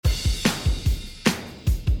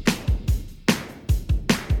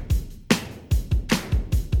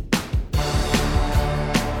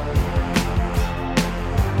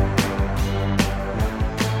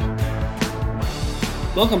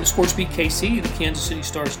Welcome to Sports Beat KC, the Kansas City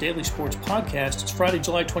Star's daily sports podcast. It's Friday,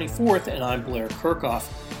 July 24th, and I'm Blair Kirchhoff.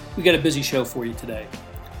 We got a busy show for you today.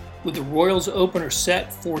 With the Royals opener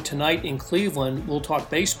set for tonight in Cleveland, we'll talk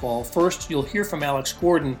baseball. First, you'll hear from Alex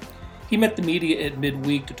Gordon. He met the media at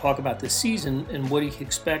midweek to talk about this season and what he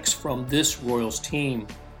expects from this Royals team.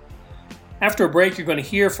 After a break, you're going to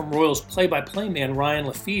hear from Royals play-by-play man Ryan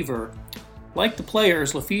Lefebvre. Like the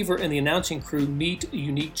players, Lefebvre and the announcing crew meet a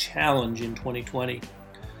unique challenge in 2020.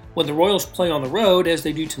 When the Royals play on the road, as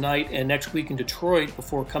they do tonight and next week in Detroit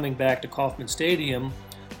before coming back to Kauffman Stadium,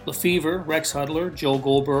 Lefebvre, Rex Hudler, Joel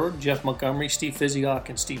Goldberg, Jeff Montgomery, Steve Physioc,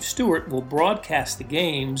 and Steve Stewart will broadcast the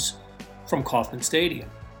games from Kauffman Stadium.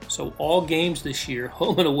 So all games this year,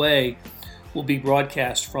 home and away, will be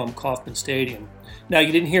broadcast from Kauffman Stadium. Now,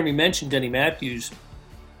 you didn't hear me mention Denny Matthews.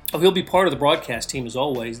 He'll be part of the broadcast team as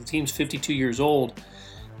always. The team's 52 years old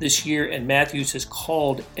this year, and Matthews has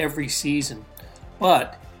called every season.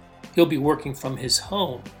 But he'll be working from his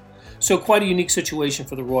home. So quite a unique situation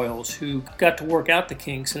for the Royals, who got to work out the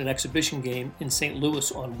kinks in an exhibition game in St. Louis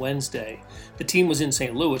on Wednesday. The team was in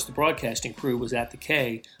St. Louis. The broadcasting crew was at the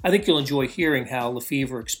K. I think you'll enjoy hearing how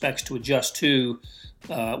Lefebvre expects to adjust to,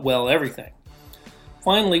 everything.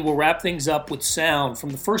 Finally, we'll wrap things up with sound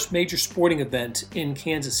from the first major sporting event in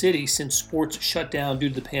Kansas City since sports shut down due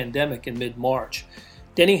to the pandemic in mid-March.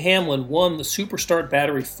 Denny Hamlin won the Superstart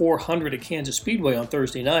Battery 400 at Kansas Speedway on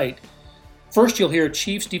Thursday night. First, you'll hear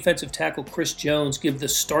Chiefs defensive tackle Chris Jones give the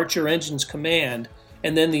 "Start Your Engines" command,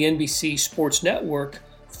 and then the NBC Sports Network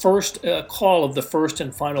first call of the first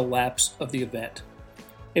and final laps of the event.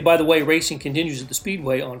 Hey, by the way, racing continues at the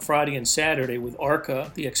Speedway on Friday and Saturday with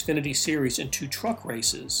ARCA, the Xfinity Series, and 2 truck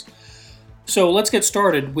races. So let's get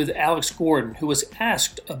started with Alex Gordon, who was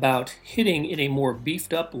asked about hitting in a more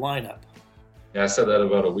beefed-up lineup. Yeah, I said that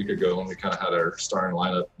about a week ago when we kind of had our starting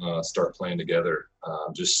lineup start playing together.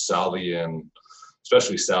 Just Salvi and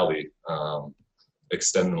especially Salvi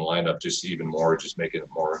extending the lineup just even more, just making it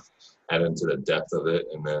more, add into the depth of it.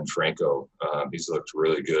 And then Franco, he's looked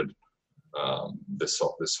really good this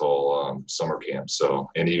whole summer camp. So,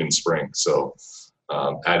 and even spring. So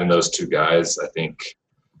adding those two guys, I think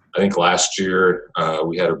last year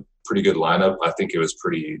we had a pretty good lineup. I think it was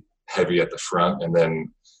pretty heavy at the front, and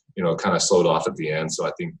then kind of slowed off at the end. So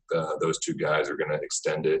I think those two guys are going to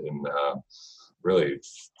extend it and really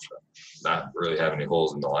not really have any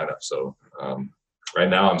holes in the lineup. So right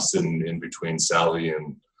now I'm sitting in between Salvi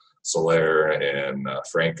and Soler and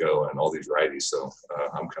Franco and all these righties. So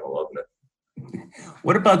I'm kind of loving it.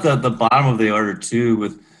 What about the bottom of the order too,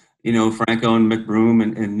 with Franco and McBroom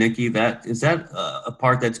and Nicky? Is that a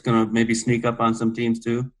part that's going to maybe sneak up on some teams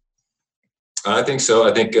too? I think so.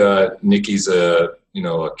 I think Nicky's a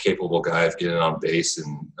capable guy of getting on base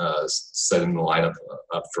and setting the lineup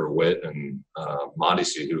up for Witt and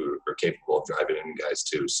Mondesi, who are capable of driving in guys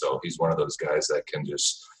too. So he's one of those guys that can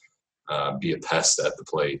just be a pest at the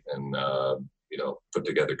plate and put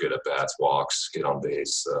together good at bats, walks, get on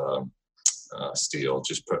base, steal,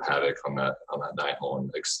 just put havoc on that 9-hole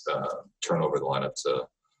and turn over the lineup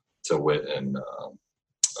to Witt and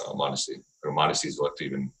Mondesi. Mondesi's looked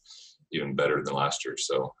even better than last year.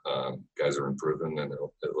 So guys are improving and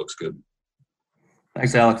it looks good.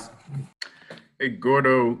 Thanks, Alex. Hey,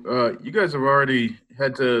 Gordo, you guys have already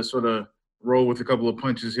had to sort of roll with a couple of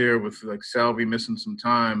punches here with like Salvi missing some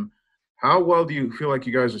time. How well do you feel like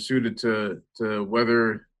you guys are suited to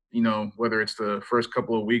weather, whether it's the first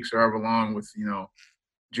couple of weeks or however long with,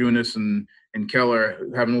 Junis and Keller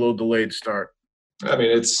having a little delayed start? I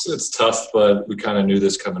mean, it's tough, but we kind of knew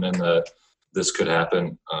this coming in that this could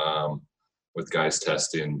happen with guys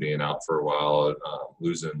testing, being out for a while,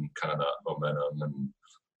 losing kind of that momentum.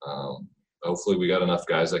 And hopefully we got enough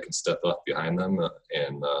guys that can step up behind them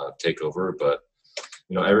and take over. But,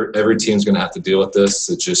 every team's going to have to deal with this.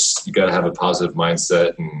 It's just you got to have a positive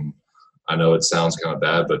mindset. And I know it sounds kind of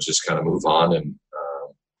bad, but just kind of move on and,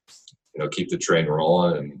 keep the train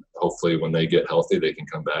rolling. And hopefully when they get healthy, they can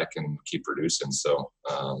come back and keep producing. So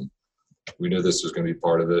we knew this was going to be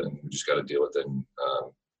part of it, and we just got to deal with it and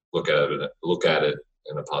look at it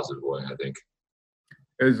in a positive way, I think.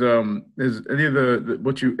 Is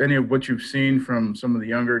any of what you've seen from some of the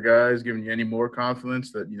younger guys giving you any more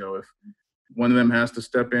confidence that, if one of them has to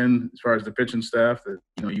step in as far as the pitching staff, that,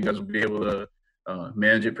 you guys will be able to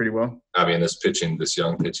manage it pretty well? I mean, this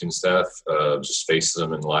young pitching staff, just facing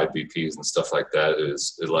them in live BPs and stuff like that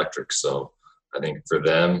is electric. So I think for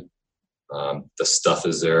them, the stuff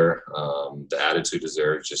is there. The attitude is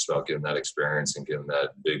there. It's just about getting that experience and getting that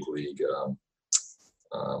big league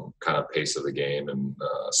kind of pace of the game and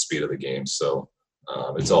speed of the game. So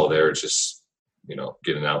it's all there. It's just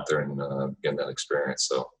getting out there and getting that experience.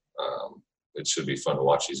 So it should be fun to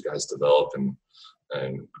watch these guys develop and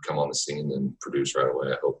come on the scene and produce right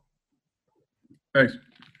away, I hope. Thanks.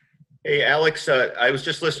 Hey, Alex, I was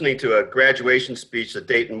just listening to a graduation speech that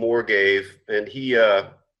Dayton Moore gave, and he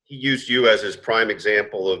used you as his prime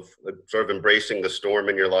example of sort of embracing the storm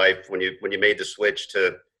in your life when you made the switch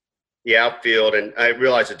to the outfield. And I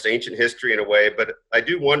realize it's ancient history in a way, but I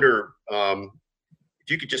do wonder if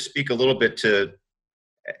you could just speak a little bit to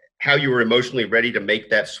how you were emotionally ready to make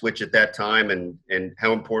that switch at that time, and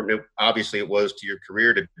how important obviously it was to your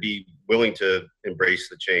career to be willing to embrace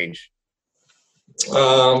the change.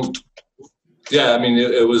 Yeah, I mean,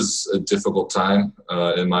 it was a difficult time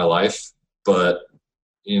in my life, but,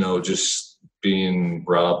 just being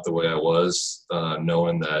brought up the way I was,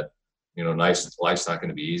 knowing that, life's not going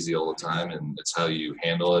to be easy all the time, and it's how you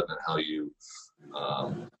handle it and how you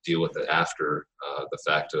deal with it after the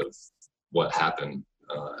fact of what happened.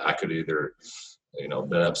 I could either,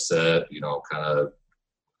 been upset, kind of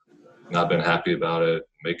not been happy about it,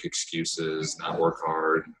 make excuses, not work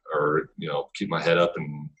hard, or, keep my head up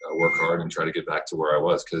and work hard and try to get back to where I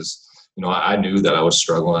was. Because, I knew that I was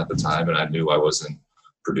struggling at the time, and I knew I wasn't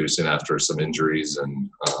producing after some injuries, and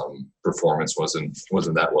performance wasn't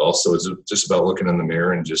that well. So it was just about looking in the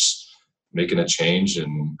mirror and just making a change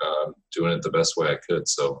and doing it the best way I could.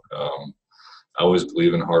 So I always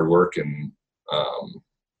believe in hard work and,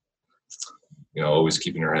 always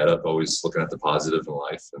keeping your head up, always looking at the positive in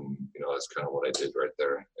life. And, that's kind of what I did right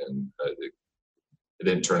there. And it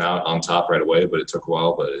didn't turn out on top right away, but it took a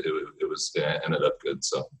while, but it ended up good.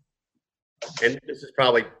 So. And this is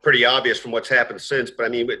probably pretty obvious from what's happened since, but I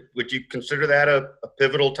mean, would you consider that a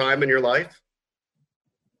pivotal time in your life?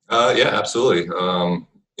 Yeah, absolutely.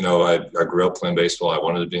 I grew up playing baseball. I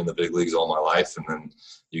wanted to be in the big leagues all my life. And then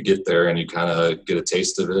you get there and you kind of get a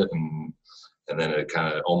taste of it. And then it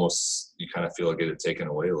kind of almost, you kind of feel like it had taken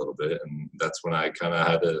away a little bit. And that's when I kind of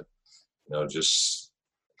had to,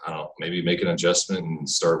 maybe make an adjustment and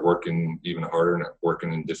start working even harder and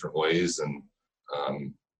working in different ways. And,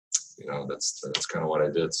 that's kind of what I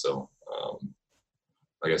did. So,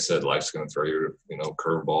 like I said, life's going to throw you,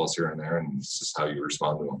 curveballs here and there, and it's just how you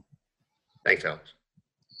respond to them. Thanks, Alex.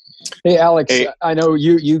 Hey, Alex, I know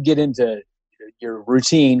you get into your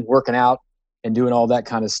routine, working out and doing all that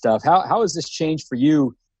kind of stuff. How has this changed for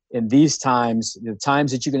you in these times? The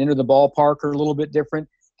times that you can enter the ballpark are a little bit different.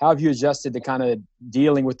 How have you adjusted to kind of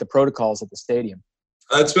dealing with the protocols at the stadium?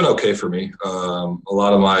 It's been okay for me. A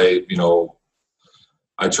lot of my,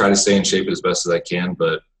 I try to stay in shape as best as I can,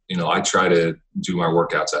 but, I try to do my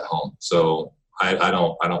workouts at home. So I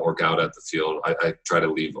don't work out at the field. I try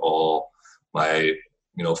to leave all my,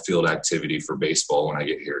 field activity for baseball when I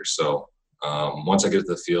get here. So once I get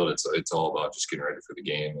to the field, it's all about just getting ready for the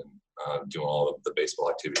game and doing all of the baseball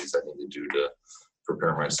activities I need to do to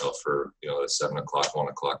prepare myself for, the 7 o'clock, 1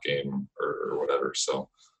 o'clock game or whatever. So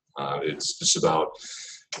it's just about,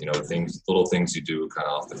 little things you do kind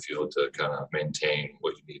of off the field to kind of maintain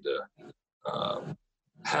what you need to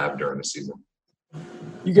have during the season.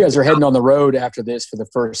 You guys are heading on the road after this for the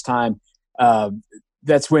first time.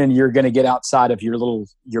 That's when you're going to get outside of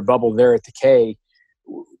your bubble there at the K.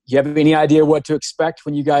 Do you have any idea what to expect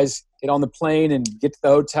when you guys get on the plane and get to the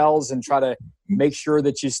hotels and try to make sure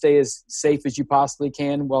that you stay as safe as you possibly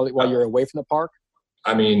can while you're away from the park?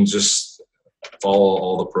 I mean, just follow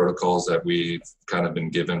all the protocols that we've kind of been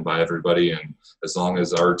given by everybody. And as long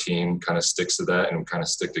as our team kind of sticks to that and kind of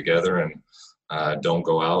stick together and don't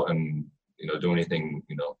go out and, do anything,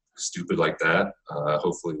 stupid like that,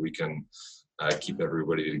 hopefully we can keep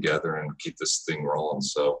everybody together and keep this thing rolling.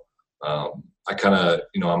 So I kind of,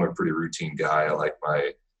 I'm a pretty routine guy. I like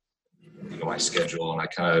my schedule, and I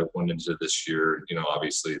kind of went into this year,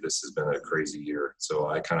 obviously this has been a crazy year. So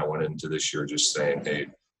I kind of went into this year just saying, hey,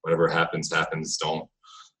 whatever happens.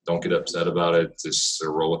 Don't get upset about it. Just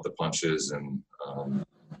roll with the punches and,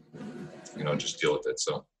 just deal with it.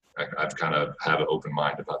 So I've kind of have an open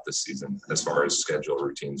mind about this season as far as schedule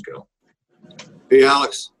routines go. Hey,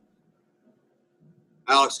 Alex.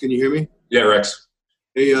 Alex, can you hear me? Yeah, Rex.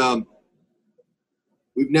 Hey,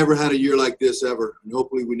 we've never had a year like this ever, and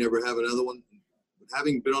hopefully we never have another one. But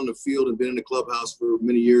having been on the field and been in the clubhouse for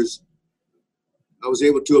many years, I was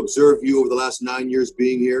able to observe you over the last 9 years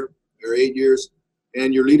being here, or 8 years,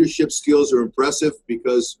 and your leadership skills are impressive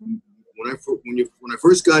because when I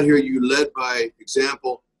first got here, you led by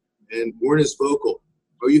example and weren't as vocal.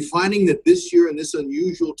 Are you finding that this year in this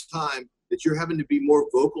unusual time that you're having to be more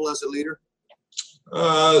vocal as a leader?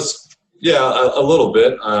 Yeah, a little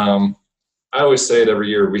bit. I always say it every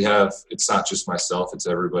year. It's not just myself, it's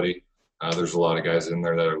everybody. There's a lot of guys in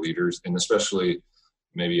there that are leaders, and especially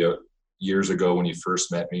maybe years ago when you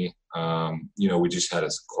first met me, we just had a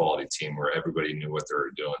quality team where everybody knew what they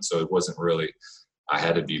were doing. So it wasn't really I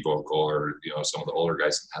had to be vocal, or some of the older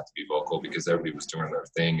guys didn't have to be vocal because everybody was doing their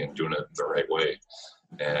thing and doing it the right way.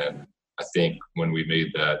 And I think when we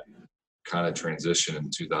made that kind of transition in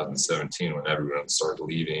 2017, when everyone started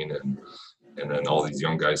leaving and then all these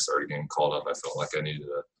young guys started getting called up, I felt like I needed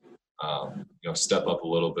to step up a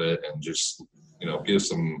little bit and just give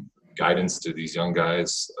some guidance to these young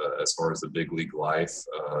guys as far as the big league life,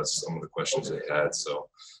 some of the questions they had. So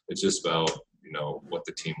it's just about what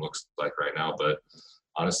the team looks like right now. But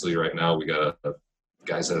honestly, right now we got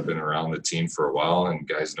guys that have been around the team for a while, and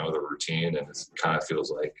guys know the routine, and it kind of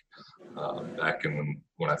feels like back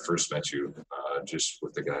when I first met you, just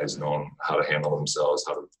with the guys knowing how to handle themselves,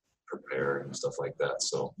 how to prepare and stuff like that.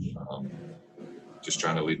 So just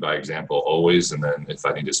trying to lead by example always, and then if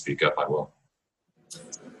I need to speak up, I will.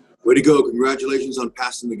 Way to go. Congratulations on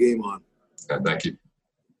passing the game on. Yeah, thank you.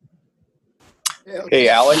 Hey,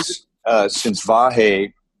 Alex, since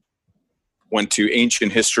Vahe went to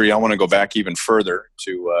ancient history, I want to go back even further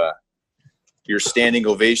to your standing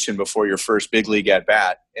ovation before your first big league at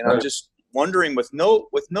bat. And I'm just wondering, with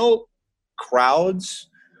no crowds,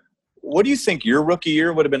 what do you think your rookie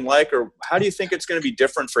year would have been like, or how do you think it's going to be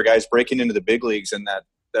different for guys breaking into the big leagues, and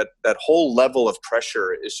that whole level of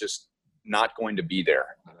pressure is just not going to be there?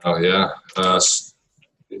 Oh yeah.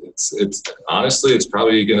 It's honestly, it's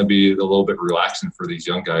probably going to be a little bit relaxing for these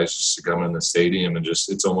young guys just to come in the stadium and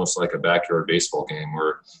it's almost like a backyard baseball game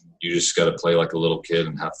where you just got to play like a little kid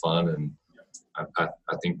and have fun. And I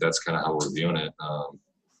think that's kind of how we're viewing it.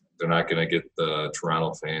 They're not going to get the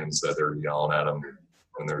Toronto fans that are yelling at them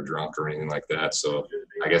when they're drunk or anything like that. So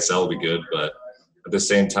I guess that'll be good. But at the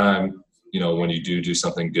same time, when you do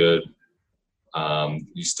something good,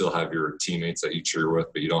 you still have your teammates that you cheer with,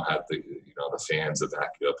 but you don't have the fans that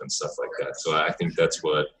back you up and stuff like that. So I think that's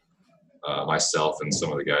what myself and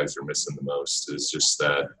some of the guys are missing the most, is just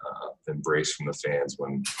that embrace from the fans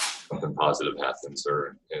when something positive happens,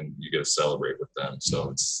 and you get to celebrate with them.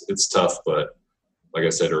 So it's tough, but like I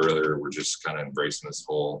said earlier, we're just kind of embracing this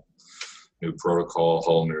whole new protocol,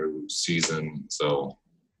 whole new season. So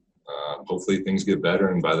hopefully things get better,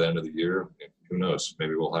 and by the end of the year, who knows,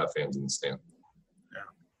 maybe we'll have fans in the stand.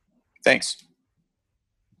 Thanks.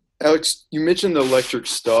 Alex, you mentioned the electric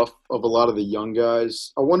stuff of a lot of the young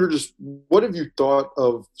guys. I wonder, just what have you thought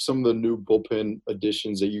of some of the new bullpen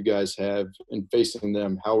additions that you guys have, and facing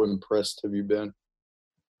them, how impressed have you been?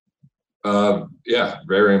 Yeah,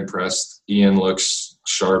 very impressed. Ian looks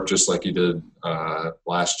sharp just like he did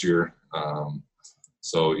last year.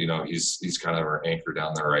 So, he's kind of our anchor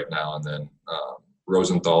down there right now. And then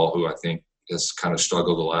Rosenthal, who I think has kind of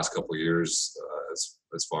struggled the last couple of years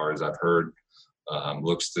as far as I've heard,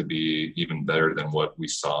 looks to be even better than what we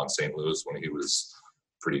saw in St. Louis when he was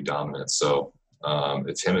pretty dominant. So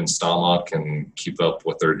if him and Stalmont can keep up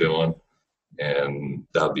what they're doing, and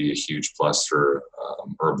that'll be a huge plus for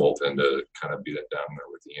our bullpen to kind of beat it down there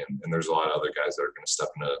with Ian. And there's a lot of other guys that are going to step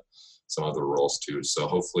into some other roles too. So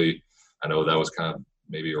hopefully, I know that was kind of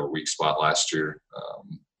maybe our weak spot last year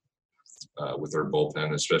with our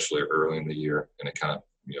bullpen, especially early in the year, and it kind of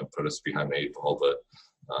put us behind the eight ball. But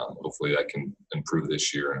hopefully that can improve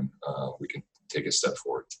this year, and we can take a step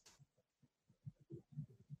forward.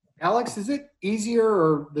 Alex, is it easier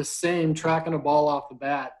or the same tracking a ball off the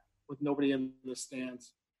bat with nobody in the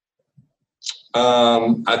stands?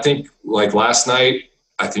 I think like last night,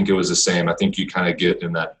 I think it was the same. I think you kind of get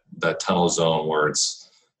in that tunnel zone where it's,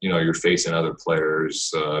 you're facing other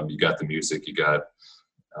players. You got the music, you got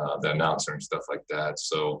the announcer and stuff like that.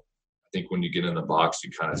 So I think when you get in the box,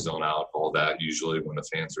 you kind of zone out all that usually when the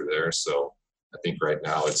fans are there. So I think right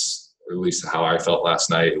now it's, at least how I felt last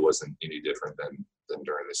night, it wasn't any different than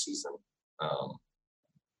during the season.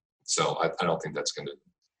 So I don't think that's going to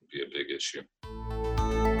be a big issue.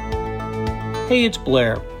 Hey, it's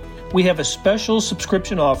Blair. We have a special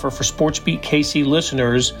subscription offer for SportsBeat KC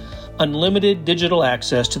listeners, unlimited digital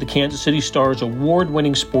access to the Kansas City Star's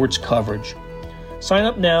award-winning sports coverage. Sign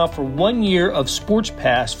up now for 1 year of Sports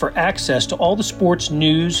Pass for access to all the sports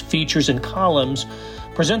news, features, and columns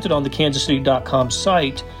presented on the kansascity.com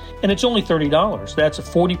site, and it's only $30. That's a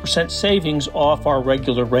 40% savings off our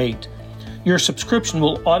regular rate. Your subscription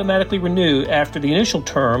will automatically renew after the initial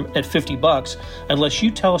term at $50 unless you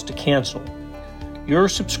tell us to cancel. Your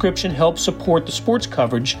subscription helps support the sports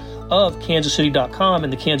coverage of kansascity.com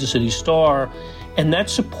and the Kansas City Star, and that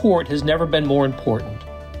support has never been more important.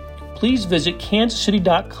 Please visit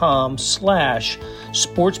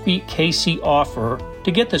kansascity.com/SportsBeatKC offer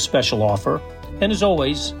to get this special offer. And as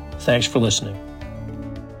always, Thanks for listening.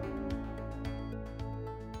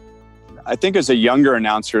 I think as a younger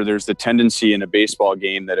announcer, there's the tendency in a baseball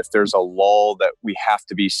game that if there's a lull that we have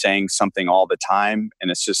to be saying something all the time.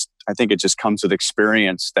 And I think it just comes with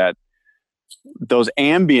experience that those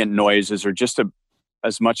ambient noises are just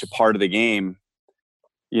as much a part of the game,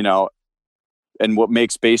 and what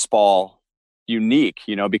makes baseball unique,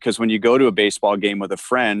 because when you go to a baseball game with a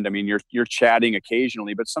friend, I mean, you're chatting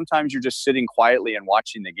occasionally, but sometimes you're just sitting quietly and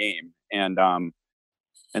watching the game.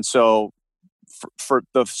 And so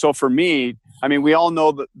for me, I mean, we all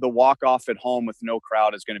know that the walk-off at home with no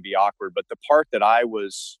crowd is going to be awkward, but the part that I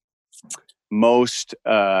was most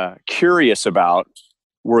curious about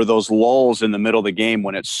were those lulls in the middle of the game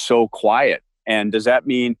when it's so quiet. And does that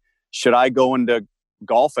mean, should I go into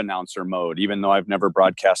golf announcer mode, even though I've never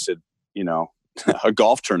broadcasted, a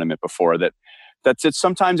golf tournament before? That's it.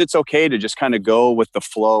 Sometimes it's okay to just kind of go with the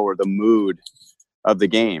flow or the mood of the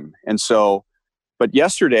game. And so, but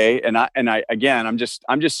yesterday, and I again, I'm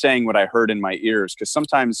just saying what I heard in my ears, because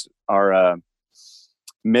sometimes our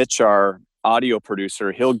Mitch, our audio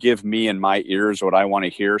producer, he'll give me in my ears what I want to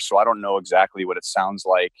hear. So I don't know exactly what it sounds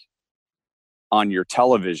like on your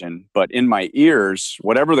television, but in my ears,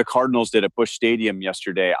 whatever the Cardinals did at Busch Stadium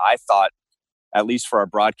yesterday, I thought, at least for our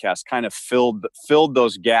broadcast, kind of filled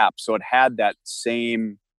those gaps. So it had that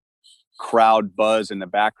same crowd buzz in the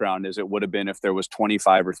background as it would have been if there was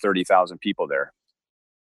 25 or 30,000 people there.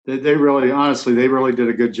 They really, honestly, they really did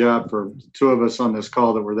a good job for two of us on this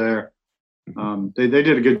call that were there. They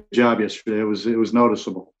did a good job yesterday. It was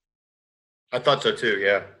noticeable. I thought so too.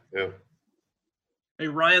 Yeah. Hey,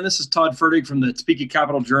 Ryan, this is Todd Fertig from the Topeka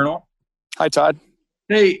Capital Journal. Hi, Todd.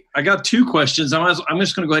 Hey, I got two questions. I'm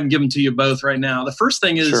just going to go ahead and give them to you both right now. The first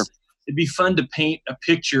thing is, Sure. It'd be fun to paint a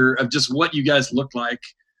picture of just what you guys look like.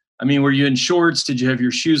 I mean, were you in shorts? Did you have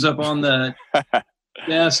your shoes up on the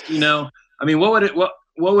desk? I mean, what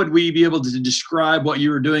would we be able to describe what you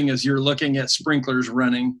were doing as you're looking at sprinklers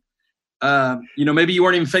running? Maybe you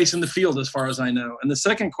weren't even facing the field as far as I know. And the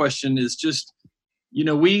second question is just,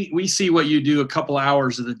 we see what you do a couple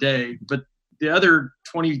hours of the day, but the other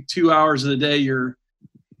 22 hours of the day, you're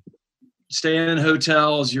staying in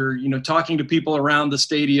hotels, you're, talking to people around the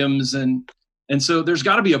stadiums. And so there's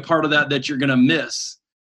got to be a part of that you're going to miss.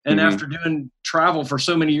 And Mm-hmm. after doing travel for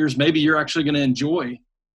so many years, maybe you're actually going to enjoy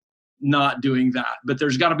not doing that, but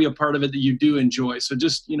there's got to be a part of it that you do enjoy. So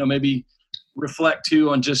just, maybe reflect too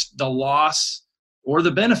on just the loss or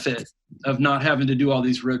the benefit of not having to do all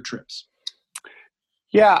these road trips.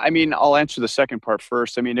 Yeah, I mean, I'll answer the second part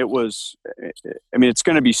first. I mean, it's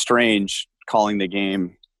going to be strange calling the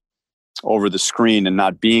game over the screen and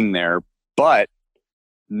not being there, but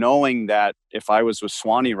knowing that if I was with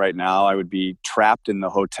Swanee right now, I would be trapped in the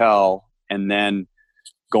hotel and then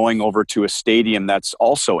going over to a stadium that's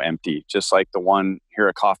also empty, just like the one here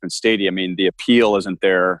at Kauffman Stadium. I mean, the appeal isn't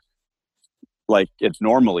there like it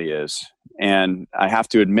normally is. And I have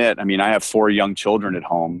to admit, I mean, I have 4 young children at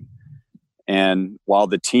home. And while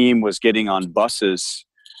the team was getting on buses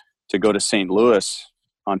to go to St. Louis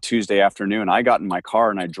on Tuesday afternoon, I got in my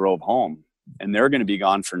car and I drove home. And they're going to be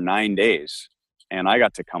gone for 9 days. And I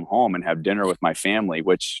got to come home and have dinner with my family,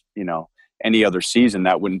 which, any other season,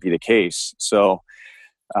 that wouldn't be the case. So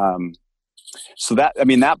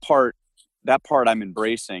that part I'm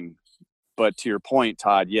embracing. But to your point,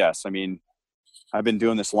 Todd, yes. I mean, I've been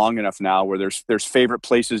doing this long enough now where there's favorite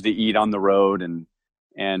places to eat on the road and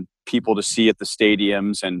people to see at the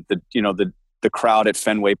stadiums, and the crowd at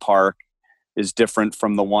Fenway Park is different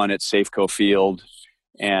from the one at Safeco Field.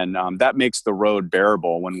 And that makes the road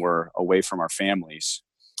bearable when we're away from our families.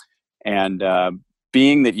 And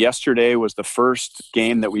being that yesterday was the first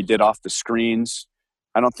game that we did off the screens,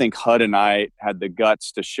 I don't think Hud and I had the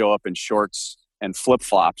guts to show up in shorts and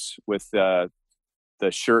flip-flops with the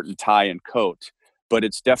shirt and tie and coat. But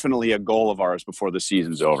it's definitely a goal of ours before the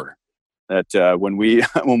season's over. That when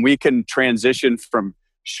we can transition from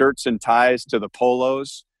shirts and ties to the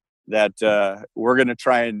polos, that we're going to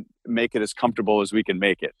try and make it as comfortable as we can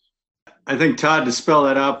make it. I think, Todd, to spell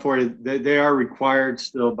that out for you, they are required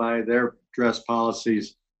still by their dress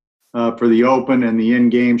policies for the open and the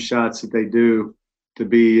in-game shots that they do to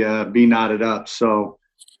be knotted up. So,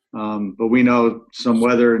 but we know some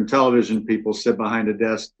weather and television people sit behind a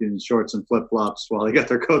desk in shorts and flip-flops while they got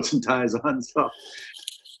their coats and ties on. So.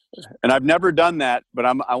 And I've never done that, but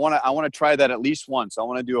I want to try that at least once. I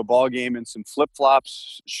want to do a ball game in some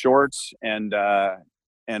flip-flops, shorts, and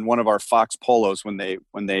one of our Fox polos when they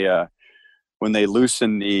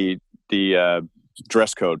loosen the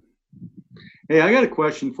dress code. Hey, I got a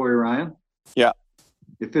question for you, Ryan. Yeah.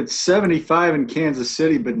 if it's 75 in Kansas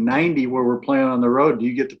City but 90 where we're playing on the road, do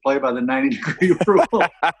you get to play by the 90-degree rule?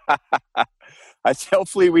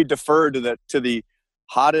 Hopefully we defer to the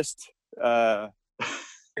hottest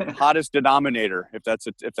hottest denominator, if that's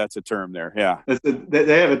a term there. Yeah.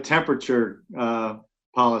 They have a temperature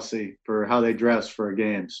policy for how they dress for a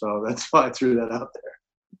game, so that's why I threw that out there.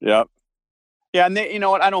 Yep. Yeah, and you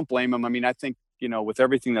know what? I don't blame them. I mean, I think, you know, with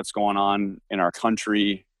everything that's going on in our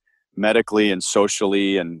country, medically and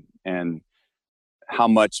socially, and how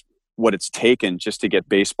much what it's taken just to get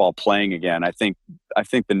baseball playing again, I think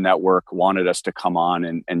the network wanted us to come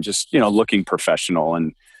on and just, you know, looking professional.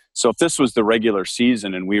 And so if this was the regular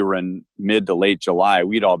season and we were in mid to late July,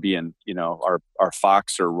 we'd all be in, you know, our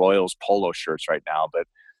Fox or Royals polo shirts right now. But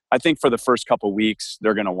I think for the first couple of weeks,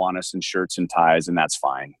 they're going to want us in shirts and ties, and that's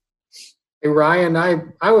fine. Hey, Ryan,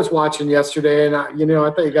 I was watching yesterday, and I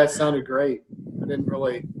thought you guys sounded great.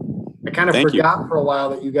 I kind of forgot for a while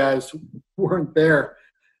that you guys weren't there.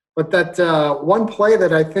 But that one play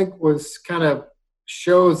that I think was kind of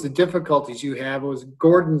shows the difficulties you have was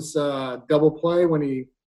Gordon's double play when he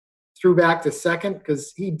threw back to second,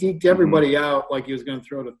 because he deked everybody out like he was going to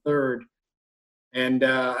throw to third. And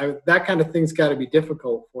that kind of thing's got to be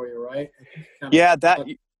difficult for you, right? Yeah,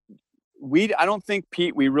 I don't think,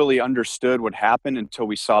 Pete, we really understood what happened until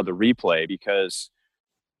we saw the replay, because,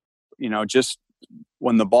 you know, just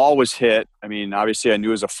when the ball was hit, I mean, obviously I knew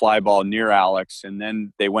it was a fly ball near Alex, and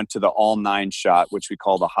then they went to the all 9 shot, which we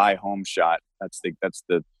call the high home shot. That's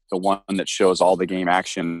the one that shows all the game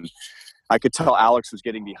action. I could tell Alex was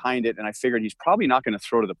getting behind it, and I figured he's probably not going to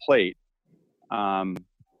throw to the plate. And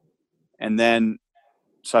then,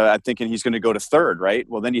 so I'm thinking he's going to go to third, right?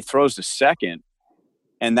 Well, then he throws to second,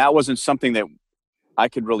 and that wasn't something that I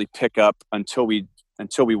could really pick up until we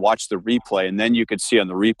watched the replay. And then you could see on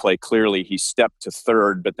the replay clearly he stepped to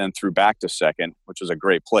third, but then threw back to second, which was a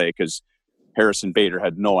great play because Harrison Bader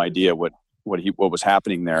had no idea what was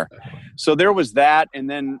happening there. So there was that. And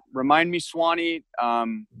then remind me, Swanee,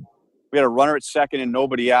 we had a runner at second and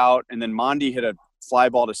nobody out, and then Mondi hit a fly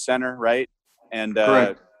ball to center, right? And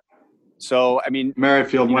correct. So I mean,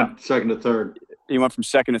 Merrifield went second to third. He went from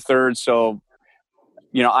second to third. So,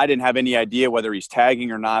 you know, I didn't have any idea whether he's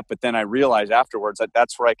tagging or not, but then I realized afterwards that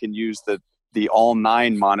that's where I can use the all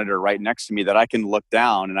 9 monitor right next to me, that I can look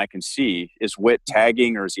down and I can see, is Witt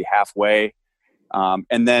tagging or is he halfway?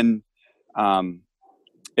 And then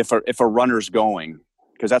if a runner's going,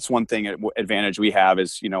 because that's one thing advantage we have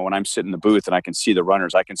is, you know, when I'm sitting in the booth and I can see the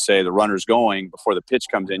runners, I can say the runner's going before the pitch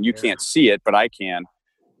comes in. You can't see it, but I can.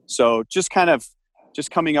 So just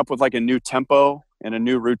coming up with like a new tempo and a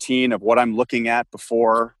new routine of what I'm looking at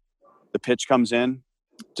before the pitch comes in.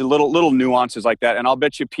 To little nuances like that. And I'll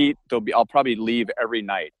bet you, Pete, I'll probably leave every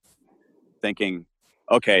night thinking,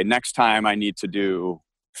 okay, next time I need to do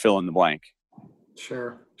fill in the blank.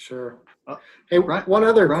 Sure. Hey, one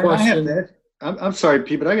other question. I'm sorry,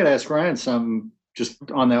 Pete, but I got to ask Ryan something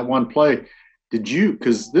just on that one play. Did you,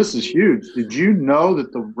 because this is huge, did you know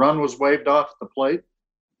that the run was waved off the plate?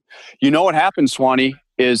 You know what happened, Swanee,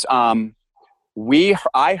 is I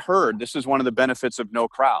heard, this is one of the benefits of no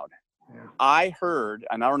crowd. Yeah. I heard,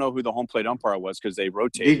 and I don't know who the home plate umpire was because they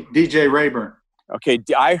rotated. DJ Rayburn. Okay,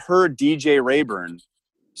 I heard DJ Rayburn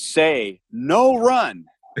say, no run.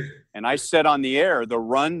 And I said on the air, the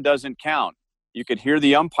run doesn't count. You could hear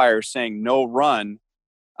the umpire saying no run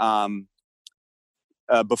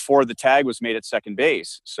before the tag was made at second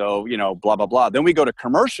base. So, you know, blah, blah, blah. Then we go to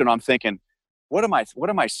commercial, and I'm thinking, what am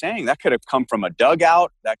I saying? That could have come from a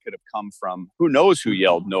dugout. That could have come from who knows who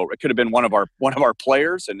yelled no. It could have been one of our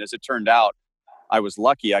players. And as it turned out, I was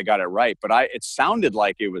lucky I got it right. But it sounded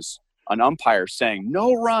like it was an umpire saying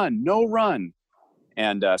no run, no run.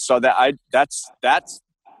 And so that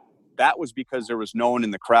was because there was no one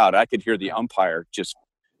in the crowd. I could hear the umpire just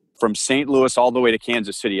from St. Louis all the way to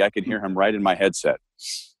Kansas City. I could hear him right in my headset.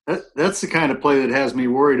 That's the kind of play that has me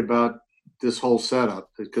worried about this whole setup,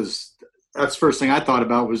 because that's the first thing I thought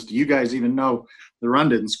about was, do you guys even know the run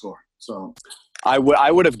didn't score? So I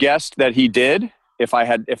would have guessed that he did if I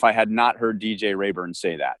had not heard DJ Rayburn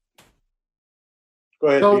say that. Go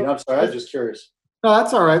ahead, Pete. I'm sorry. I was just curious. No,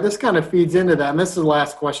 that's all right. This kind of feeds into that. And this is the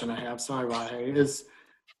last question I have. Sorry about it. Is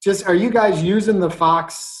just, are you guys using the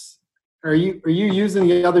Fox? Are you using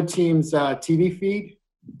the other team's TV feed?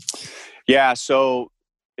 Yeah. So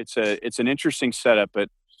it's an interesting setup, but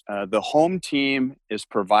the home team is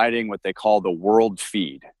providing what they call the world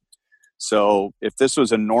feed. So if this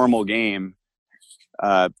was a normal game,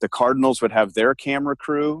 the Cardinals would have their camera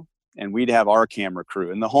crew and we'd have our camera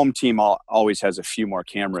crew. And the home team always has a few more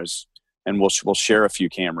cameras, and we'll share a few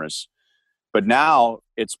cameras. But now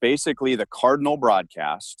it's basically the Cardinal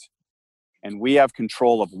broadcast, and we have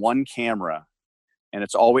control of one camera, and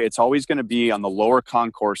it's always going to be on the lower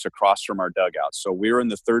concourse across from our dugout. So we're in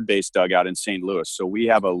the third base dugout in St. Louis. So we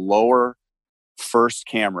have a lower first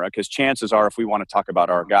camera, because chances are, if we want to talk about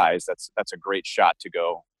our guys, that's a great shot to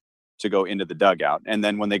go into the dugout. And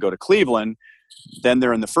then when they go to Cleveland, then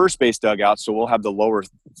they're in the first base dugout. So we'll have the lower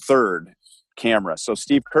third camera. So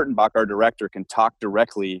Steve Kurtenbach, our director, can talk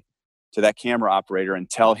directly to that camera operator and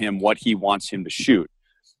tell him what he wants him to shoot.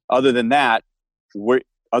 Other than that,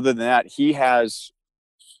 he has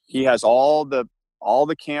all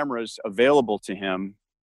the cameras available to him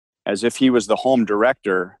as if he was the home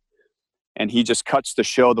director, and he just cuts the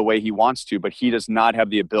show the way he wants to, but he does not have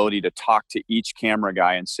the ability to talk to each camera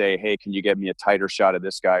guy and say, hey, can you get me a tighter shot of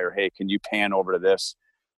this guy? Or, hey, can you pan over to this?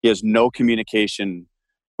 He has no communication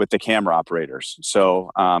with the camera operators. So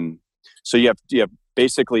you have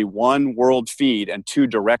basically one world feed and two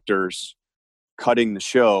directors cutting the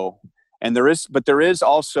show. And there is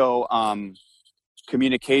also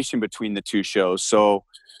communication between the two shows. So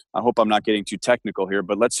I hope I'm not getting too technical here,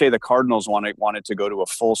 but let's say the Cardinals wanted to go to a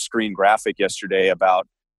full screen graphic yesterday about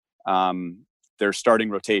their starting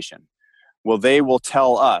rotation. Well, they will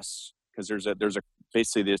tell us, because there's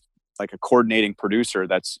basically like a coordinating producer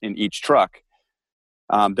that's in each truck.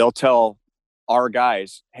 They'll tell our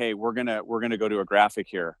guys, hey, we're gonna go to a graphic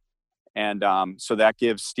here. And so that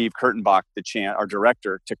gives Steve Kurtenbach our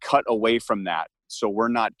director, to cut away from that. So we're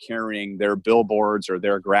not carrying their billboards or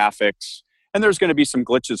their graphics. And there's going to be some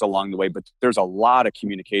glitches along the way, but there's a lot of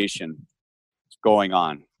communication going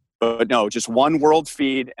on. But no, just one world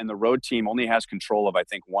feed, and the road team only has control of, I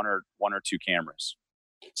think, one or two cameras.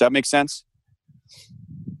 Does that make sense?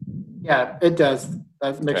 Yeah, it does.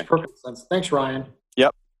 That makes perfect sense. Thanks, Ryan.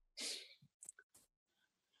 Yep.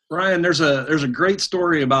 Ryan, there's a great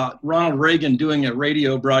story about Ronald Reagan doing a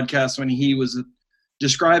radio broadcast when he was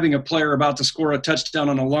describing a player about to score a touchdown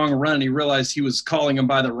on a long run, and he realized he was calling him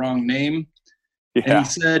by the wrong name. Yeah. And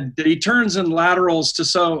he said that he turns in laterals to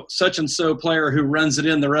such and so player who runs it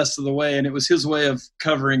in the rest of the way, and it was his way of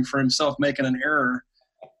covering for himself making an error.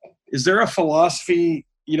 Is there a philosophy?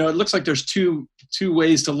 It looks like there's two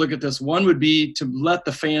ways to look at this. One would be to let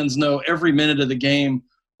the fans know every minute of the game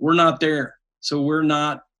we're not there, so we're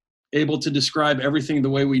not able to describe everything the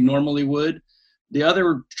way we normally would. The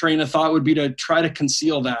other train of thought would be to try to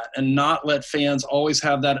conceal that and not let fans always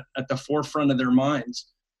have that at the forefront of their minds.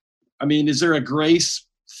 I mean, is there a grace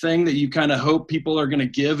thing that you kind of hope people are going to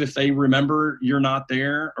give if they remember you're not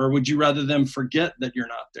there, or would you rather them forget that you're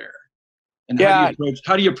not there? And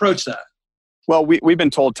how do you approach that? Well, we've been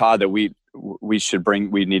told, Todd, that we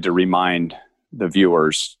need to remind the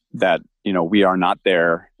viewers that, we are not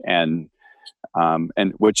there, and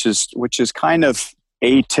which is kind of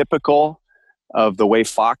atypical of the way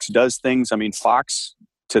Fox does things. I mean, Fox,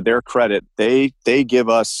 to their credit, they give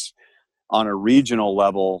us on a regional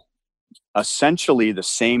level essentially the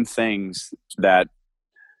same things that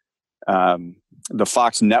the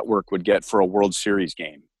Fox network would get for a World Series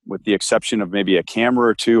game, with the exception of maybe a camera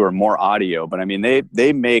or two or more audio. But I mean,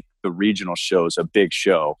 they make the regional shows a big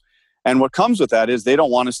show. And what comes with that is they don't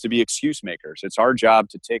want us to be excuse makers. It's our job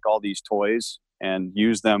to take all these toys and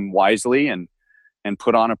use them wisely and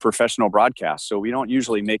put on a professional broadcast. So we don't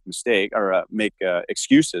usually make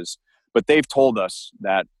excuses, but they've told us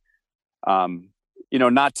that,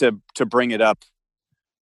 not to bring it up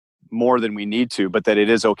more than we need to, but that it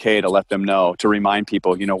is okay to let them know, to remind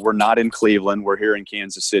people, we're not in Cleveland, we're here in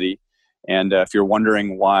Kansas City. And if you're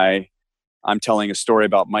wondering why I'm telling a story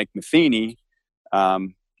about Mike Matheny,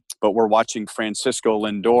 but we're watching Francisco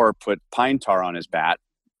Lindor put pine tar on his bat,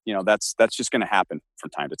 that's just going to happen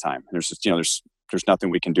from time to time. There's just, there's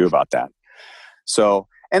nothing we can do about that. So,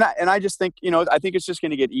 and I just think, I think it's just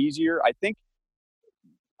going to get easier. I think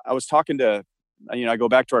I was talking to, I go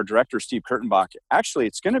back to our director, Steve Kurtenbach. Actually,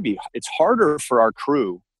 it's harder for our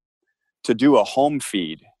crew to do a home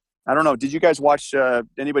feed. I don't know. Did you guys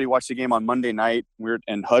anybody watch the game on Monday night?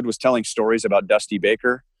 And HUD was telling stories about Dusty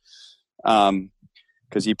Baker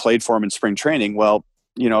because he played for him in spring training. Well,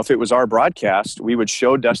 if it was our broadcast, we would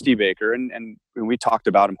show Dusty Baker, and we talked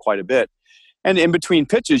about him quite a bit. And in between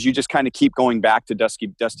pitches, you just kind of keep going back to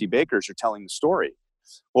Dusty Baker as you're telling the story.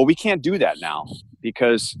 Well, we can't do that now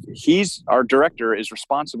because our director is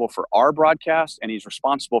responsible for our broadcast, and he's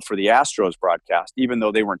responsible for the Astros broadcast, even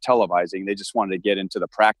though they weren't televising. They just wanted to get into the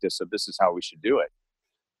practice of this is how we should do it.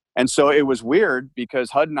 And so it was weird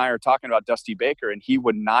because HUD and I are talking about Dusty Baker, and he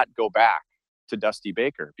would not go back to Dusty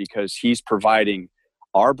Baker because he's providing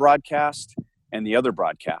our broadcast and the other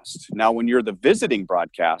broadcast. Now, when you're the visiting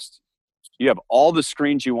broadcast, You have all the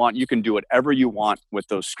screens you want. You can do whatever you want with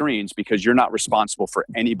those screens because you're not responsible for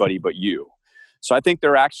anybody but you. So I think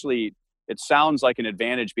they're actually, it sounds like an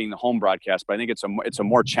advantage being the home broadcast, but I think it's a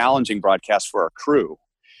more challenging broadcast for our crew.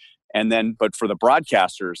 And then, but for the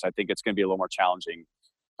broadcasters, I think it's going to be a little more challenging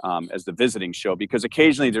as the visiting show, because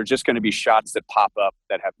occasionally there're just going to be shots that pop up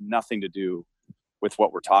that have nothing to do with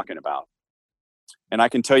what we're talking about. And I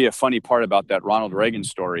can tell you a funny part about that Ronald Reagan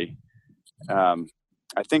story.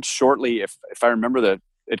 I think shortly, if I remember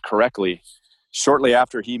it correctly, shortly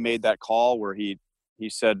after he made that call where he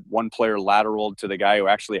said one player lateraled to the guy who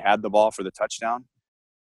actually had the ball for the touchdown,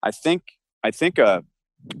 I think the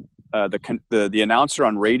announcer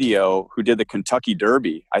on radio who did the Kentucky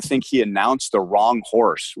Derby, I think he announced the wrong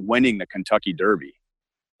horse winning the Kentucky Derby.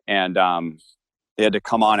 And they had to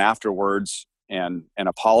come on afterwards and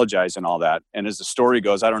apologize and all that. And as the story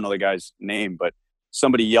goes, I don't know the guy's name, but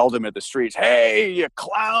somebody yelled him at the streets, "Hey, you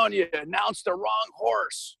clown, you announced the wrong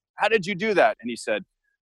horse. How did you do that?" And he said,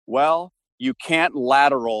 "Well, you can't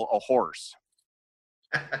lateral a horse."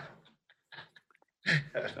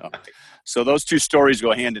 So those two stories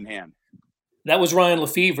go hand in hand. That was Ryan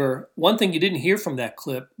Lefevre. One thing you didn't hear from that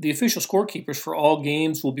clip, the official scorekeepers for all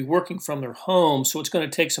games will be working from their home, so it's going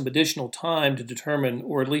to take some additional time to determine,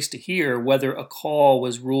 or at least to hear, whether a call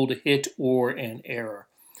was ruled a hit or an error.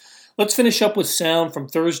 Let's finish up with sound from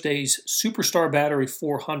Thursday's Superstar Battery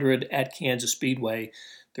 400 at Kansas Speedway.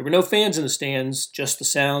 There were no fans in the stands, just the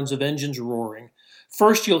sounds of engines roaring.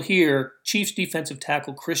 First, you'll hear Chiefs defensive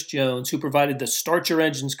tackle Chris Jones, who provided the "Start Your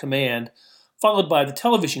Engines" command, followed by the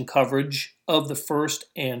television coverage of the first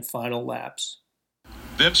and final laps.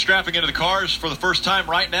 Them strapping into the cars for the first time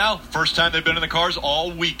right now. First time they've been in the cars all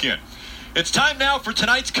weekend. It's time now for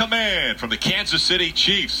tonight's command from the Kansas City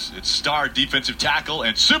Chiefs. It's star defensive tackle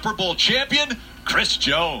and Super Bowl champion Chris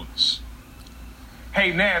Jones.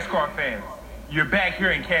 Hey, NASCAR fans, you're back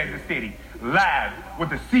here in Kansas City, live with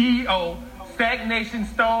the CEO, Stagnation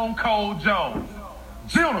Stone Cold Jones.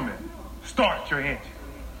 Gentlemen, start your engine.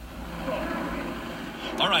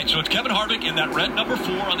 All right, so it's Kevin Harvick in that red number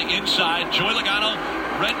 4 on the inside. Joey Logano,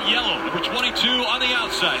 red and yellow, number 22 on the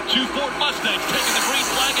outside. 2 Ford Mustangs taking the green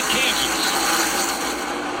flag in Kansas.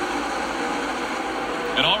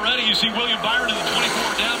 And already you see William Byron in the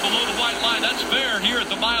 24 down below the white line. That's fair here at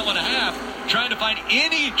the 1.5 miles, trying to find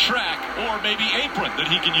any track or maybe apron that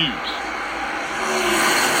he can use.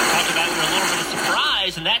 Talked about a little bit of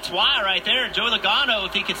surprise, and that's why right there, Joey Logano,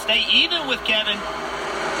 if he could stay even with Kevin,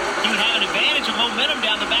 he would have an advantage of momentum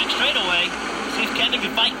down the back straightaway. See if Kevin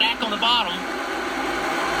can fight back on the bottom.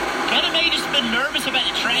 Kevin may have just been nervous about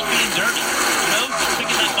the track being dirty. You know,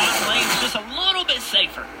 picking that bottom lane was just a little bit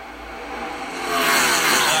safer.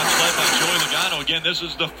 Last lap by Joey Logano. Again, this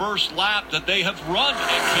is the first lap that they have run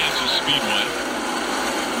at Kansas Speedway.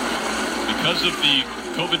 Because of the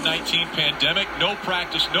COVID-19 pandemic, no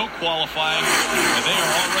practice, no qualifying, and they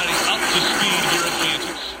are already up to speed here at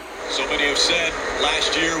Kansas. So many have said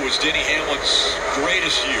last year was Denny Hamlin's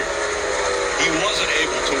greatest year. He wasn't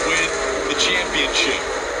able to win the championship.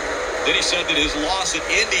 Then he said that his loss at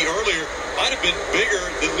Indy earlier might have been bigger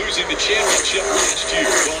than losing the championship last year.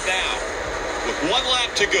 Well, now, with 1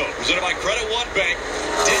 lap to go, presented by Credit One Bank,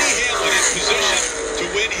 Denny Hamlin in position to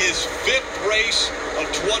win his 5th race of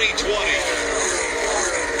 2020.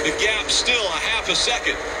 The gap still a half a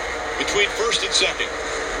second between first and second.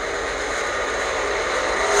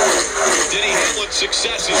 Denny Hamlin's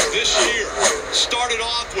successes this year started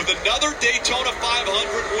off with another Daytona 500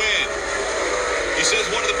 win. He says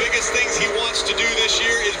one of the biggest things he wants to do this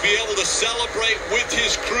year is be able to celebrate with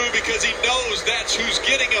his crew because he knows that's who's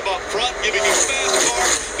getting him up front, giving him fast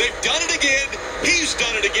cars. They've done it again. He's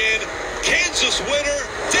done it again. Kansas winner,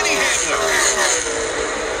 Denny Hamlin.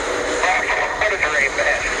 What a dream,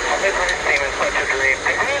 man. This race team is such a dream.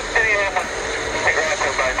 Congrats, Denny Hamlin. Congrats,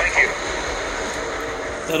 everybody. Thank you.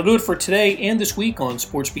 That'll do it for today and this week on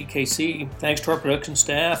SportsBeat KC. Thanks to our production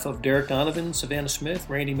staff of Derek Donovan, Savannah Smith,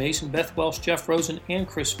 Randy Mason, Beth Welsh, Jeff Rosen, and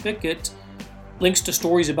Chris Pickett. Links to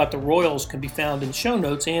stories about the Royals can be found in the show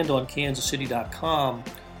notes and on kansascity.com.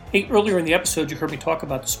 Hey, earlier in the episode, you heard me talk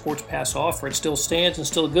about the Sports Pass offer. It still stands and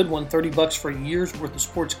still a good one, $30 for a year's worth of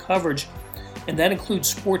sports coverage, and that includes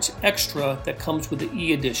Sports Extra that comes with the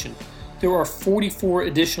e-edition. There are 44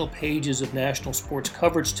 additional pages of national sports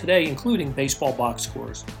coverage today, including baseball box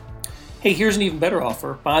scores. Hey, here's an even better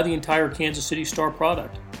offer. Buy the entire Kansas City Star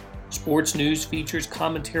product. Sports news, features,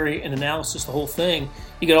 commentary, and analysis, the whole thing.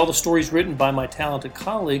 You get all the stories written by my talented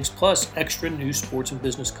colleagues, plus extra news, sports, and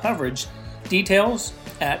business coverage. Details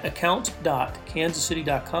at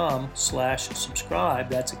account.kansascity.com/subscribe.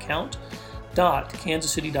 That's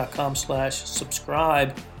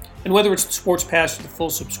account.kansascity.com/subscribe. And whether it's the Sports Pass or the full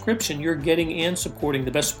subscription, you're getting and supporting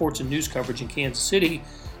the best sports and news coverage in Kansas City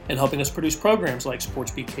and helping us produce programs like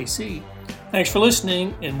Sports Beat KC. Thanks for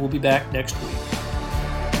listening, and we'll be back next week.